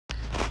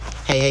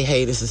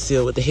Hey, this is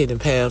Seal with the Hidden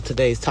Path.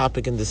 Today's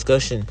topic and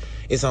discussion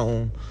is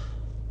on,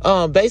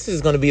 basically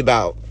it's going to be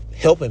about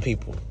helping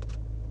people.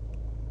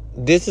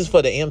 This is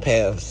for the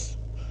empaths.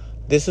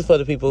 This is for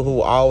the people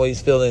who are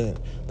always feeling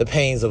the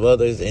pains of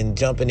others and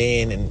jumping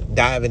in and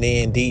diving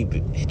in deep,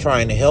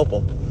 trying to help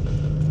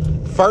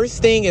them.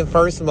 First thing and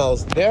first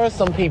most, there are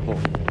some people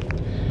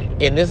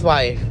in this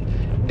life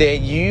that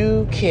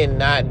you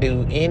cannot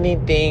do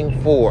anything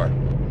for.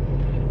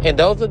 And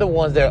those are the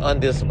ones that are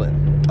undisciplined.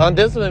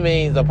 Undisciplined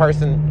means a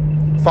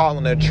person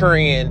following a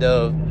trend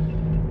of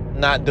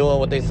not doing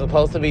what they're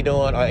supposed to be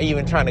doing or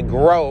even trying to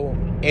grow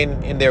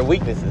in their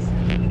weaknesses.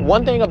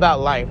 One thing about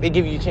life, it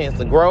gives you a chance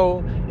to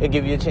grow, it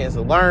gives you a chance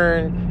to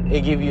learn,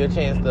 it gives you a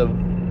chance to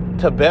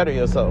better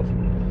yourself.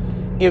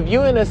 If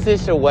you're in a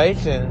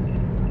situation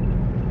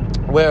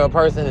where a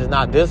person is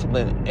not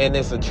disciplined and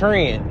it's a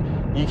trend,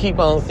 you keep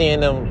on seeing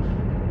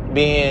them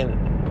being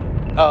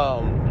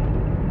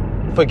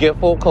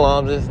forgetful,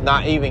 clumsy,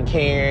 not even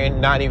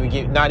caring, not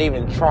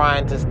even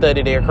trying to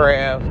study their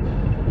craft.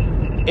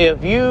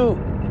 If you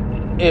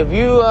do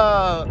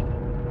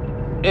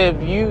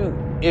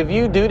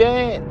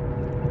that,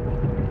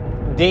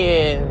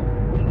 then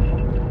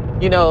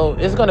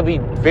it's going to be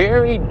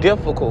very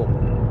difficult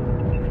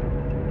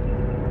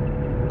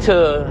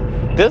to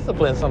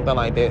discipline something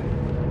like that.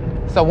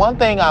 So one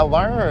thing I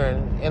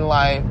learned in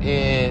life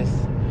is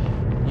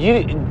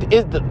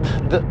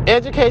the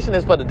education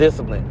is for the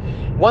discipline.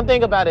 One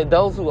thing about it,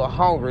 those who are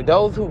hungry,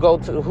 those who go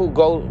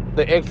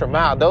the extra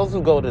mile, those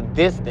who go the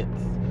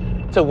distance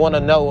to want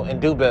to know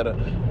and do better.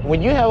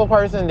 When you have a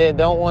person that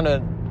don't want to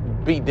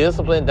be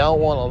disciplined, don't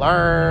want to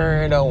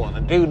learn, don't want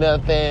to do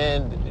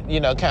nothing,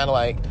 kind of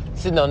like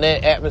sitting on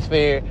that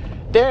atmosphere,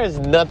 there is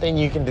nothing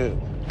you can do.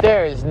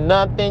 There is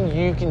nothing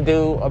you can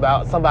do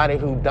about somebody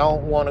who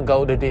don't want to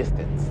go the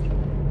distance.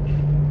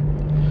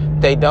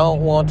 They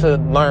don't want to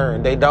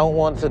learn. They don't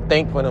want to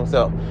think for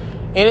themselves.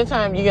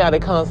 Anytime you got to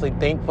constantly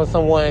think for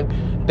someone,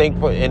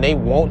 and they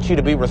want you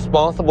to be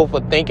responsible for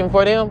thinking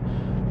for them,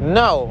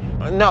 no,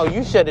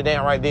 you shut it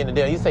down right then and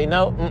there. You say,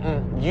 no,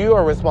 you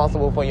are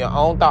responsible for your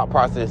own thought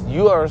process.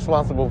 You are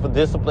responsible for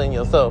disciplining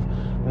yourself.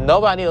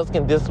 Nobody else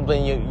can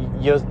discipline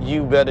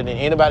you better than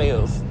anybody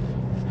else.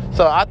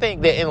 So I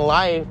think that in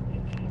life,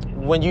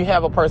 when you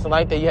have a person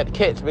like that, you have to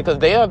catch, because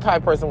the other type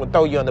of person would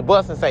throw you on the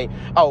bus and say,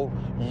 oh,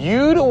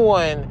 you the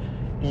one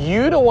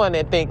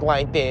that think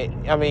like that.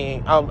 I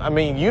mean,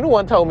 you the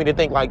one told me to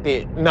think like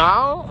that.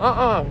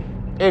 No,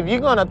 If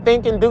you're going to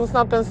think and do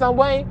something some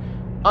way,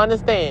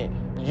 understand,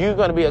 you're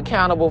going to be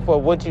accountable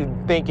for what you're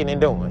thinking and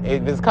doing.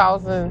 If it's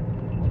costing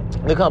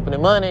the company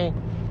money,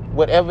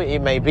 whatever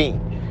it may be.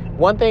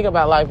 One thing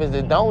about life is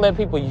that don't let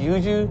people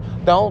use you.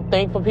 Don't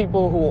think for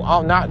people who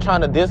are not trying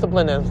to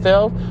discipline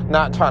themselves,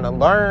 not trying to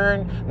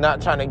learn,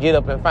 not trying to get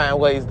up and find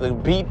ways to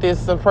beat this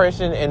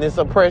suppression and this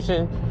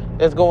oppression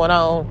that's going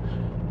on.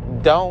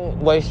 Don't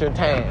waste your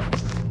time.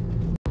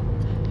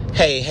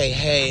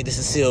 Hey, this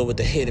is Seal with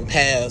the Hidden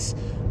Paths.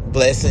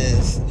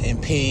 Blessings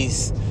and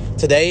peace.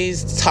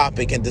 Today's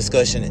topic and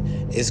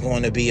discussion is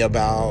going to be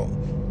about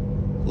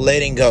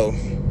letting go.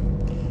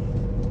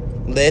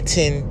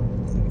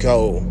 Letting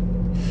go.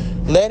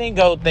 Letting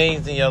go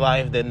things in your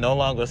life that no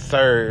longer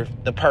serve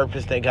the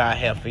purpose that God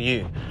has for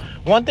you.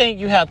 One thing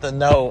you have to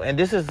know, and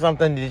this is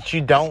something that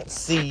you don't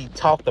see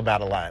talked about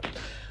a lot.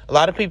 A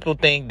lot of people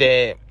think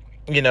that,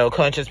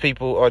 conscious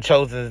people or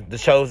the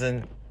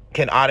chosen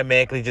can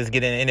automatically just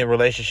get in any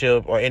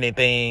relationship or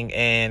anything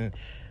and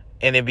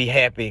it be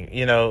happy.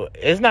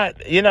 It's not,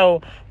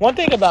 one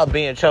thing about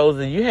being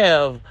chosen, you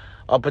have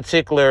a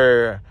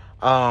particular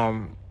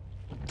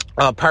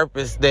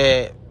purpose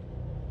that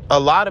a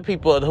lot of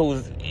people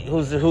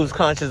who's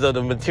conscious of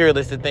the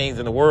materialistic things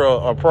in the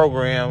world are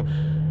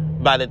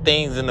programmed by the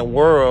things in the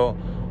world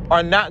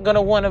are not going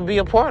to want to be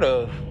a part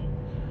of.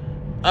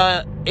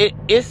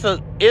 It's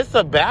a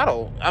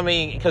battle. I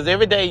mean, because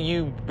every day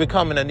you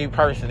becoming a new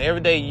person. Every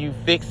day you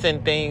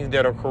fixing things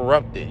that are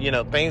corrupted.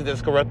 Things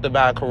that's corrupted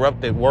by a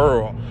corrupted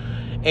world.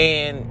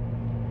 And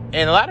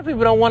a lot of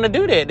people don't want to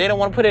do that. They don't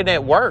want to put in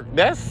that work.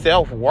 That's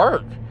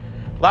self-work.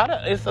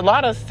 It's a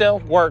lot of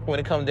self-work when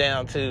it comes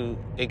down to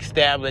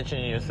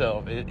establishing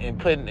yourself and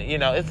putting,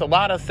 it's a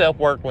lot of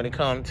self-work when it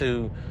comes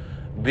to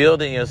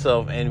building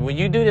yourself. And when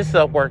you do this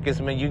self-work,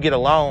 it's when you get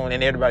alone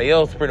and everybody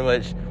else pretty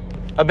much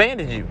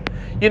abandons you.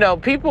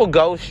 People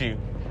ghost you.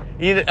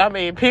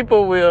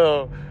 People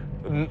will,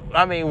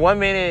 one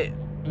minute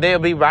they'll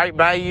be right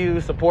by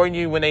you, supporting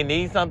you when they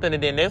need something,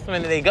 and then next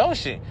minute they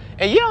ghost you.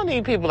 And you don't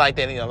need people like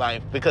that in your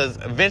life, because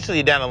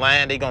eventually down the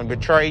line, they're going to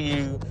betray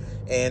you,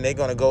 and they're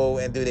going to go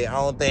and do their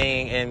own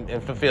thing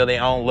and fulfill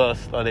their own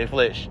lust or their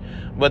flesh.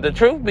 But the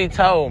truth be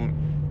told,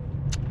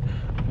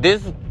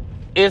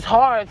 it's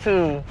hard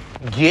to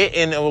get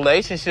in a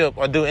relationship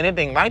or do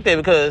anything like that,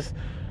 because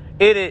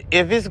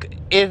if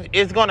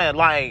it's going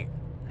to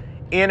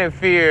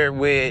interfere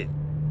with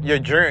your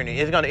journey,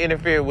 it's going to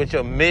interfere with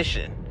your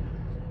mission.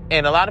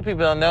 And a lot of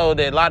people don't know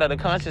that a lot of the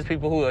conscious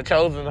people who are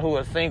chosen, who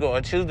are single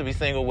or choose to be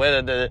single,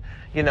 whether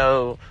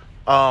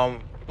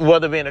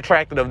whether being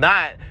attracted or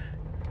not,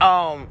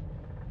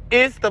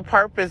 it's the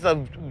purpose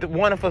of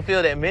want to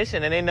fulfill that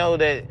mission, and they know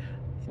that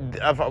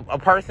a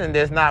person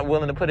that's not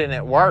willing to put in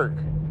that work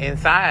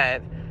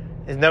inside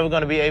is never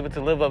going to be able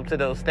to live up to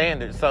those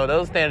standards. So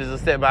those standards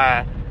are set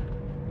by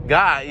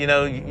God. You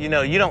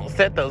don't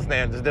set those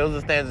standards. Those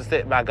are standards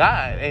set by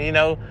God.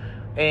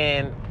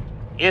 And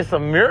it's a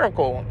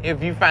miracle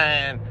if you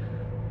find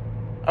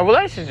a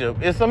relationship.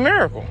 It's a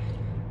miracle.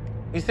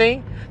 You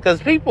see?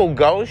 Because people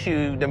ghost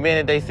you the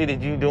minute they see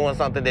that you're doing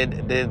something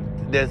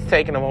that's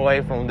taking them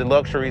away from the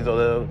luxuries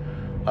of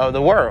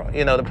the world,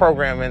 the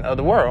programming of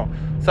the world.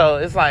 So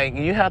it's like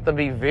you have to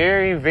be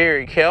very,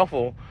 very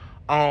careful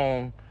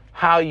on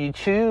how you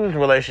choose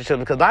relationships,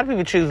 because a lot of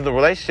people choose the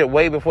relationship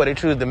way before they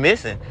choose the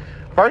mission.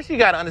 First, you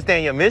got to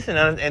understand your mission,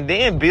 and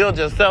then build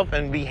yourself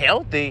and be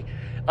healthy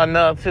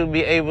enough to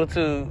be able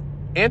to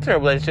enter a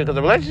relationship, because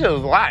a relationship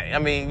is a lot. I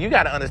mean, you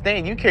got to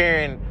understand you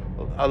carrying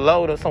a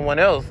load of someone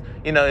else.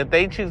 If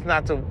they choose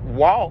not to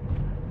walk,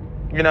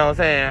 you know what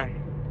I'm saying,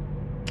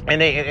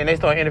 and they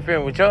start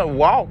interfering with your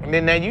walk,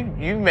 then now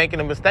you making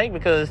a mistake,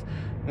 because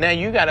now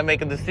you got to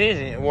make a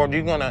decision. Or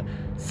you're gonna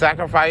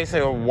sacrifice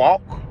or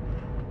walk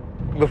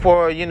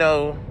before the end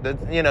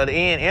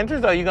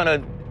enters, or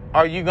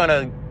are you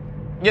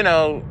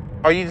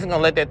just gonna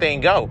let that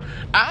thing go?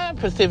 I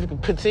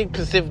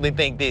specifically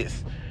think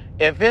this: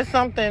 if it's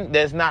something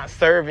that's not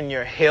serving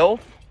your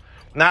health,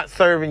 not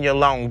serving your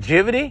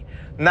longevity,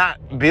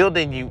 not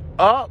building you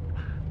up,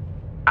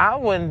 I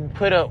wouldn't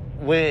put up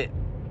with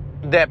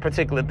that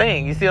particular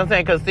thing. You see what I'm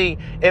saying? Because see,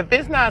 if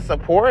it's not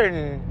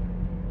supporting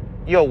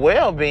your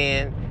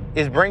well-being,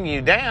 it's bringing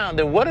you down,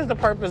 then what is the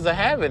purpose of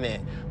having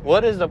it?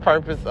 What is the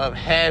purpose of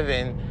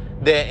having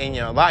that in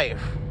your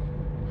life?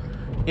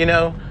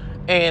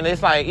 And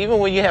it's like, even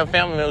when you have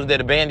family members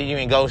that abandon you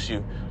and ghost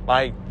you,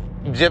 like,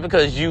 just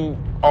because you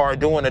are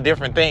doing a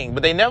different thing,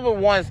 but they never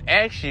once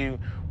ask you,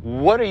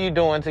 what are you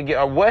doing to get,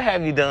 or what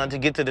have you done to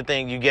get to the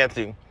thing you get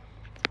to?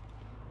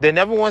 They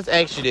never once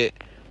asked you that.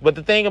 But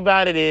the thing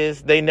about it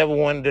is, they never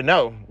wanted to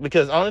know,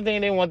 because the only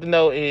thing they want to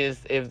know is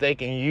if they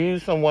can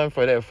use someone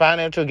for their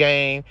financial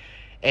gain,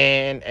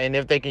 and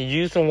if they can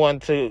use someone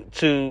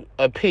to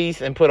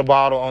appease and put a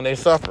bottle on their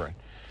suffering.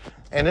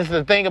 And this is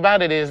the thing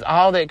about it is,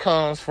 all that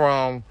comes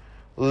from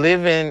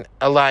living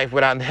a life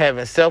without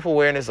having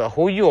self-awareness of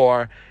who you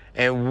are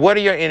and what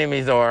your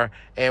enemies are,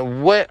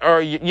 and what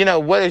are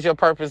what is your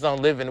purpose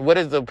on living? What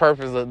is the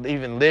purpose of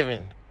even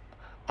living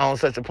on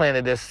such a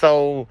planet that's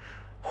so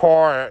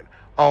hard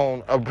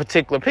on a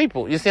particular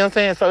people? You see what I'm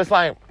saying? So it's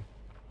like,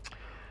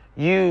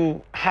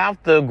 you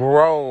have to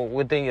grow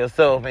within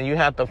yourself, and you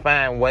have to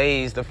find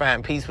ways to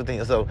find peace within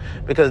yourself,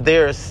 because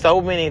there are so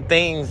many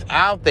things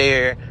out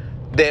there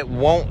that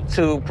want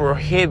to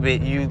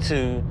prohibit you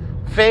to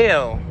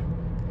fail.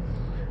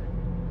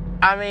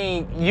 I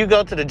mean, you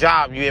go to the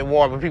job, you get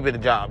war with people at the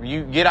job.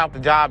 You get off the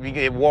job, you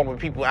get war with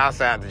people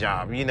outside the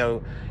job.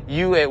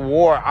 You at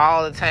war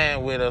all the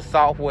time with a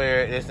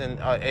software that's in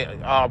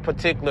a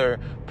particular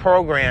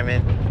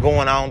programming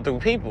going on through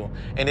people.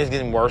 And it's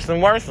getting worse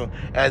and worse.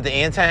 As the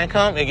end time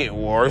comes, it gets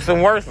worse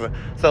and worse.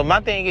 So my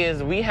thing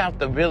is, we have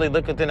to really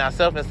look within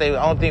ourselves and say,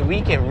 the only thing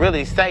we can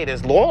really say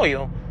that's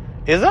loyal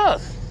is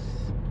us.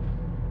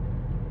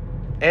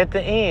 At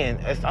the end,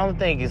 it's the only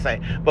thing you say.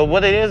 But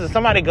what it is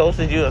somebody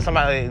ghosted you, or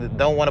somebody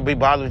don't want to be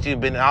bothered with you,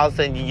 but all of a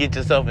sudden you get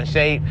yourself in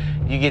shape,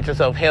 you get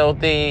yourself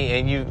healthy,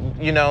 and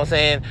you know what I'm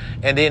saying?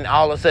 And then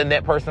all of a sudden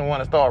that person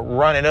want to start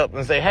running up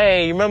and say,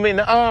 hey, you remember me?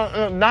 No,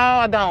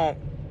 I don't.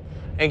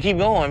 And keep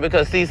going.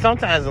 Because see,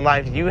 sometimes in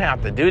life you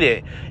have to do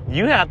that.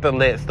 You have to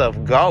let stuff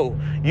go.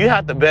 You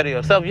have to better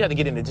yourself. You have to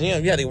get in the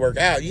gym. You have to work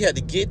out. You have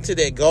to get to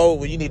that goal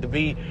where you need to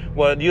be.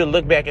 Well, you'll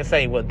look back and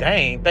say, well,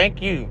 dang,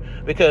 thank you.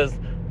 Because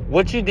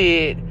what you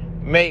did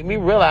made me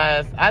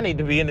realize I need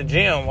to be in the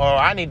gym, or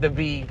I need to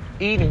be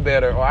eating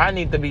better, or I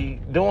need to be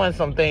doing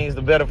some things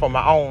to better for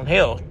my own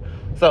health.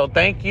 So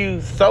thank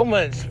you so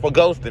much for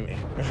ghosting me.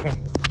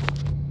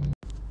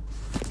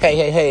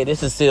 Hey,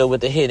 this is Seal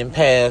with the Hidden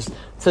Past.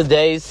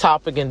 Today's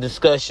topic and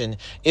discussion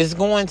is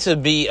going to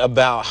be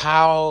about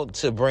how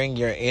to bring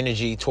your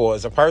energy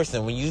towards a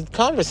person when you're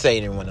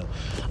conversating with them.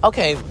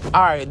 Okay,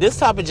 all right, this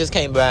topic just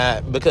came by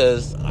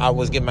because I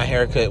was getting my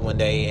hair cut one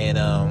day, and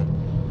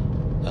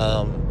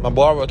my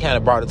barber kind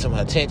of brought it to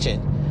my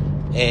attention.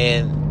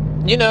 And,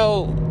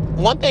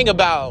 one thing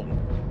about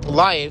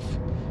life,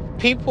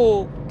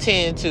 people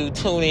tend to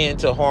tune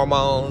into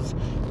hormones,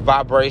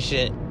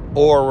 vibration,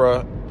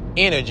 aura,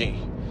 energy.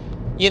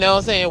 You know what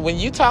I'm saying? When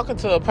you talking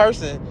to a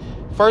person,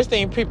 first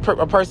thing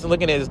a person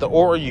looking at is the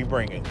aura you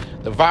bringing,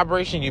 the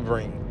vibration you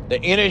bring,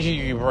 the energy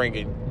you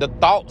bringing, the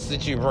thoughts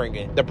that you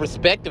bringing, the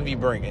perspective you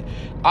bringing.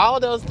 All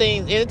of those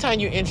things,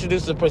 anytime you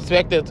introduce a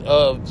perspective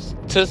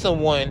to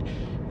someone,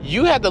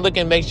 you have to look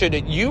and make sure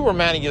that you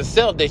reminding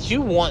yourself that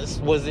you once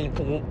was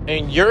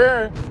in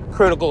your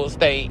critical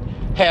state,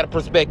 had a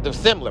perspective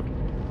similar.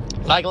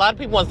 Like a lot of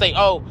people want to say,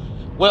 oh,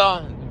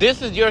 well,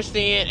 this is your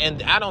sin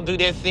and I don't do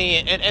that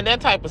sin, and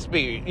that type of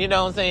spirit. You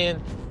know what I'm saying?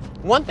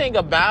 One thing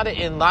about it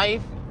in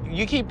life,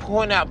 you keep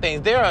pointing out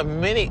things. There are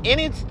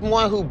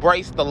anyone who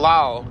breaks the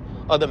law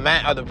or the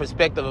mind or the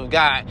perspective of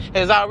God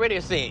has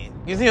already sinned.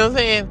 You see what I'm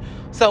saying?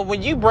 So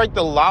when you break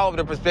the law of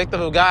the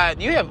perspective of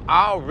God, you have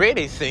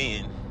already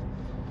sinned.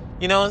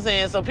 You know what I'm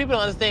saying? So people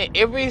don't understand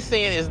every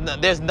sin is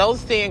there's no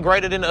sin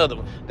greater than the other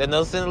one. There's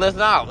no sin less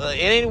than all.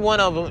 Any one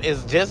of them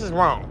is just as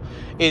wrong.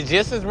 It's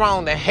just as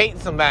wrong to hate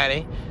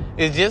somebody.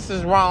 It's just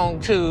as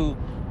wrong to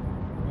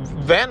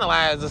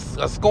vandalize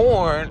a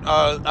scorn and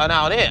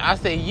all that. I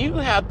said you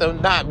have to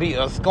not be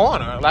a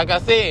scorner. Like I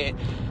said,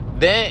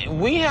 then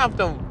we have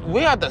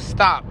to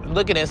stop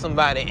looking at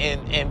somebody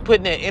and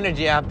putting that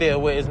energy out there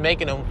where it's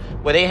making them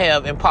where they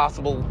have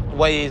impossible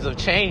ways of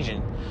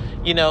changing.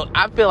 You know,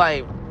 I feel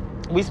like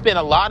we spend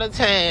a lot of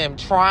time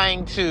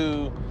trying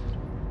to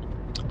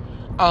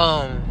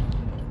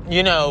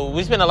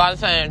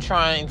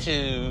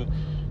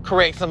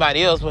correct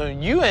somebody else when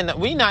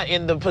we not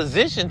in the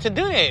position to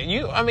do that.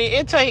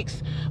 It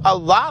takes a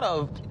lot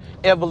of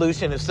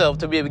evolution of self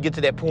to be able to get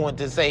to that point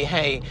to say,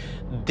 hey,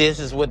 this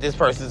is what this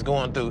person is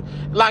going through.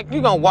 Like,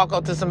 you're gonna walk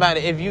up to somebody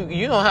if you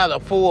don't have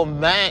the full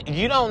mind,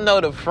 you don't know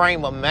the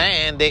frame of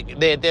mind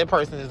that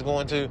person is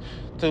going to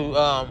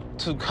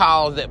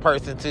cause that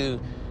person to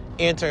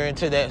enter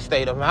into that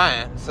state of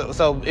mind.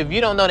 So if you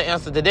don't know the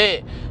answer to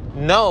that,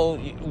 no,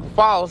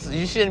 false.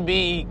 You shouldn't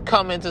be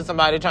coming to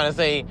somebody trying to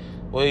say,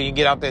 well, you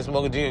get out there,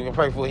 smoke a drink, and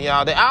pray for you.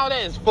 All that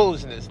is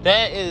foolishness.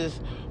 That is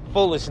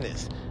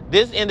foolishness.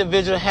 This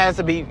individual has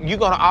to be, you're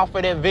going to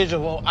offer that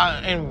visual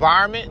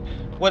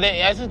environment where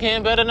they actually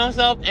can better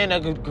themselves and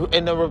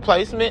the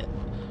replacement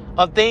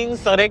of things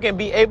so they can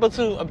be able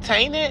to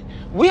obtain it.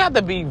 We have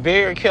to be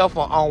very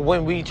careful on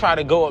when we try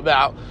to go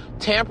about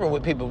tampering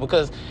with people,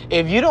 because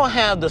if you don't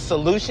have the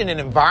solution and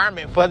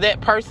environment for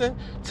that person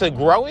to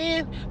grow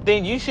in,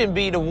 then you should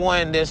be the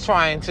one that's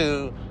trying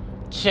to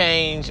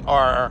change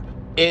or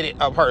edit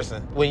a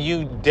person when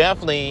you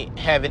definitely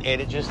haven't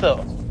edited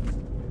yourself.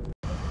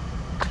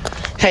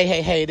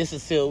 Hey, this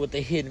is Phil with the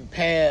Hidden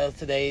Path.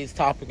 Today's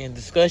topic and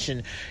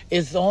discussion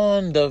is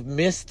on the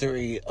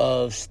mystery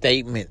of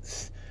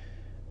statements.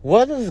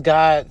 What does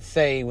God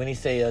say when he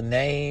say a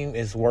name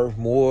is worth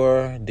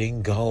more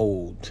than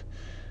gold?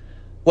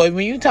 Well,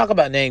 when you talk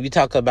about name, you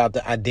talk about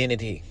the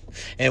identity.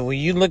 And when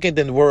you look at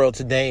the world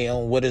today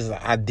on what is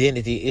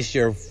identity, it's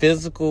your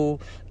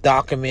physical,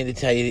 documented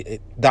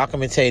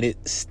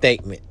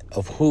statement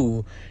of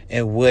who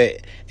and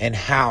what and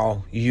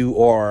how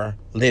you are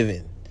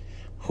living.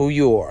 Who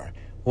you are,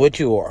 what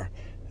you are.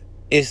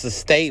 It's a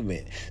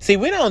statement. See,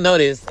 we don't know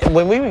this.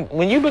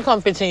 When you become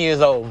 15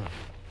 years old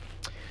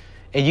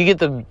and you get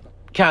to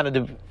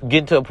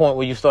get to a point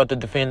where you start to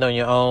defend on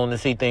your own and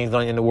see things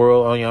in the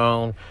world on your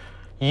own,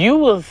 you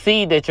will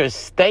see that your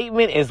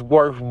statement is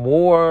worth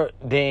more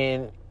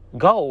than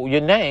gold.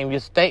 Your name, your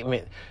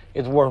statement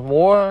is worth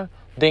more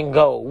than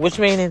gold. Which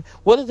meaning,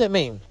 what does that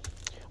mean?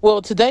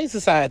 Well, today's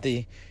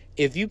society,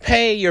 if you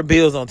pay your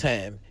bills on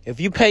time, if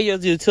you pay your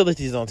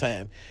utilities on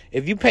time,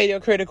 if you pay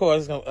your credit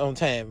cards on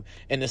time,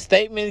 and the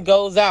statement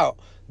goes out,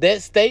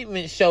 that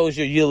statement shows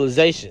your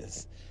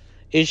utilizations.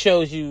 It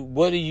shows you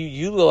what are you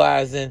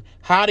utilizing,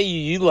 how do you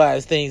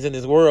utilize things in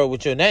this world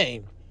with your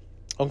name.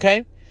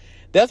 Okay?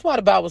 That's why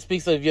the Bible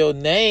speaks of your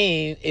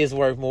name is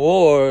worth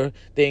more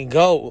than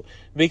gold.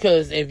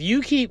 Because if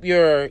you keep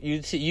your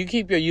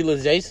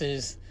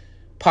utilizations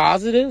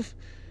positive,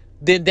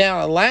 then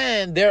down the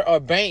line, there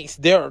are banks,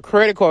 there are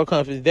credit card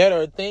companies, there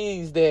are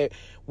things that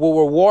will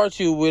reward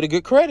you with a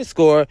good credit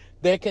score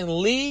that can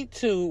lead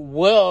to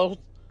wealth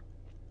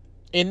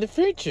in the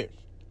future.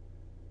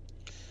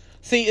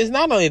 See, it's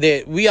not only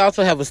that, we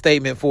also have a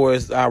statement for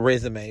our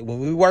resume. When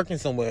we're working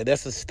somewhere,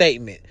 that's a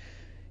statement.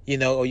 You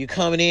know, are you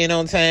coming in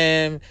on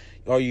time?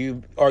 Are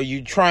you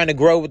trying to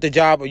grow with the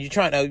job? Are you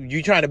trying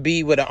to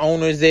be where the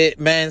owner's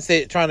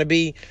mindset trying to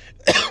be?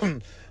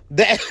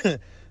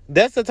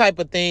 That's the type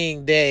of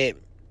thing that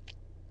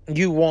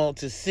you want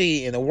to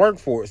see in the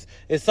workforce.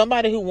 It's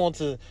somebody who wants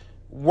to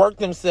work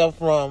themselves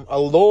from a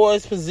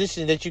lowest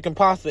position that you can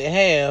possibly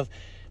have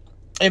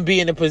and be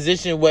in a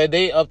position where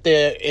they up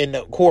there in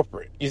the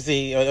corporate, you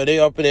see, or they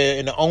up there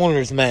in the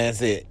owner's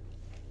mindset.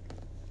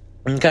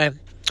 Okay?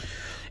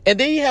 And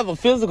then you have a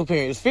physical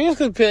appearance.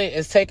 Physical appearance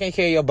is taking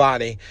care of your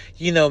body,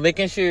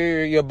 making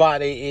sure your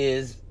body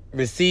is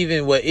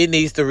receiving what it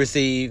needs to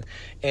receive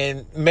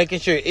and making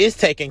sure it's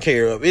taken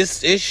care of.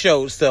 It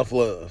shows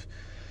self-love.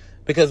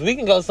 Because we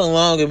can go so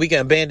long and we can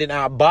abandon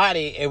our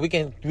body and we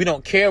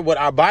don't care what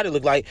our body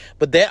look like,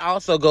 but that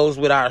also goes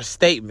with our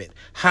statement.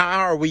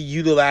 How are we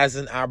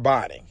utilizing our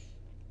body?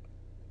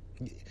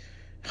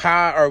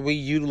 How are we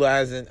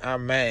utilizing our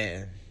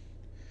mind?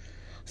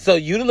 So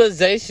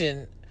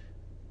utilization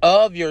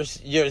of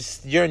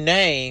your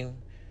name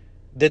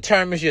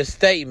determines your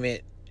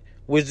statement,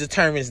 which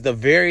determines the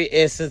very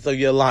essence of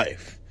your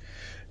life.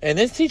 And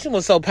this teaching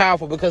was so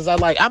powerful because I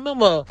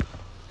remember,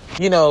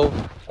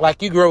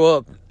 like you grow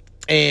up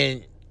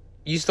and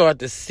you start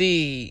to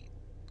see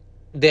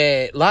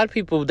that a lot of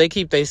people, they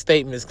keep their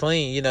statements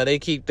clean. They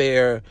keep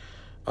their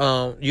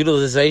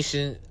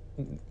utilization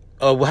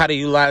of how to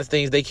utilize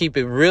things. They keep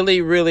it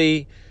really,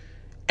 really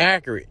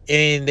accurate,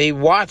 and they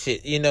watch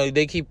it. You know,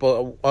 they keep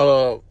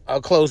a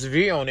close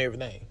view on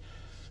everything.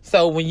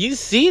 So when you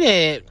see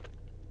that,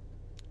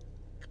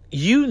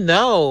 you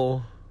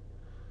know,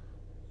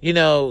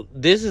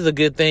 this is a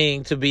good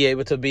thing to be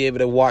able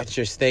to watch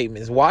your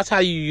statements. Watch how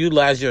you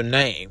utilize your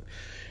name.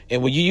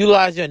 And when you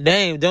utilize your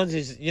name, don't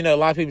just, a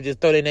lot of people just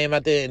throw their name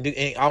out there and do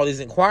all these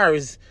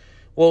inquiries.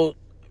 Well,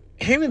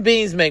 human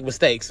beings make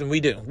mistakes, and we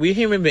do. We're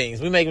human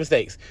beings. We make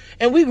mistakes.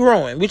 And we're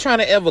growing. We're trying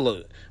to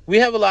evolve. We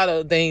have a lot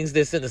of things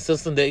that's in the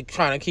system that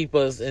trying to keep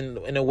us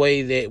in a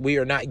way that we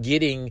are not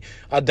getting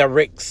a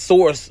direct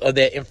source of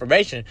that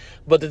information.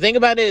 But the thing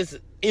about it is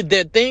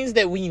the things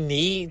that we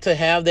need to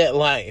have that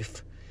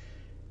life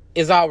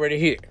is already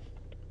here.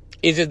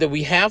 It's just that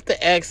we have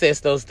to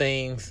access those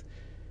things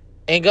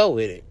and go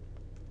with it.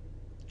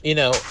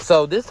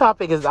 So this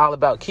topic is all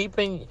about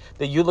keeping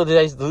the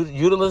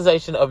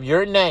utilization of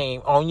your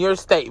name on your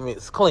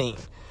statements clean.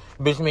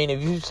 Which means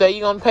if you say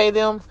you're going to pay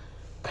them,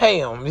 pay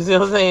them. You see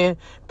what I'm saying?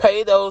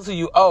 Pay those who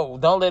you owe.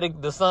 Don't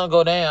let the sun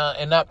go down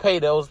and not pay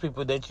those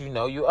people that you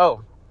know you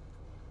owe.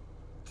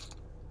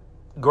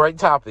 Great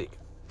topic.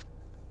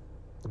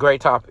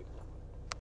 Great topic.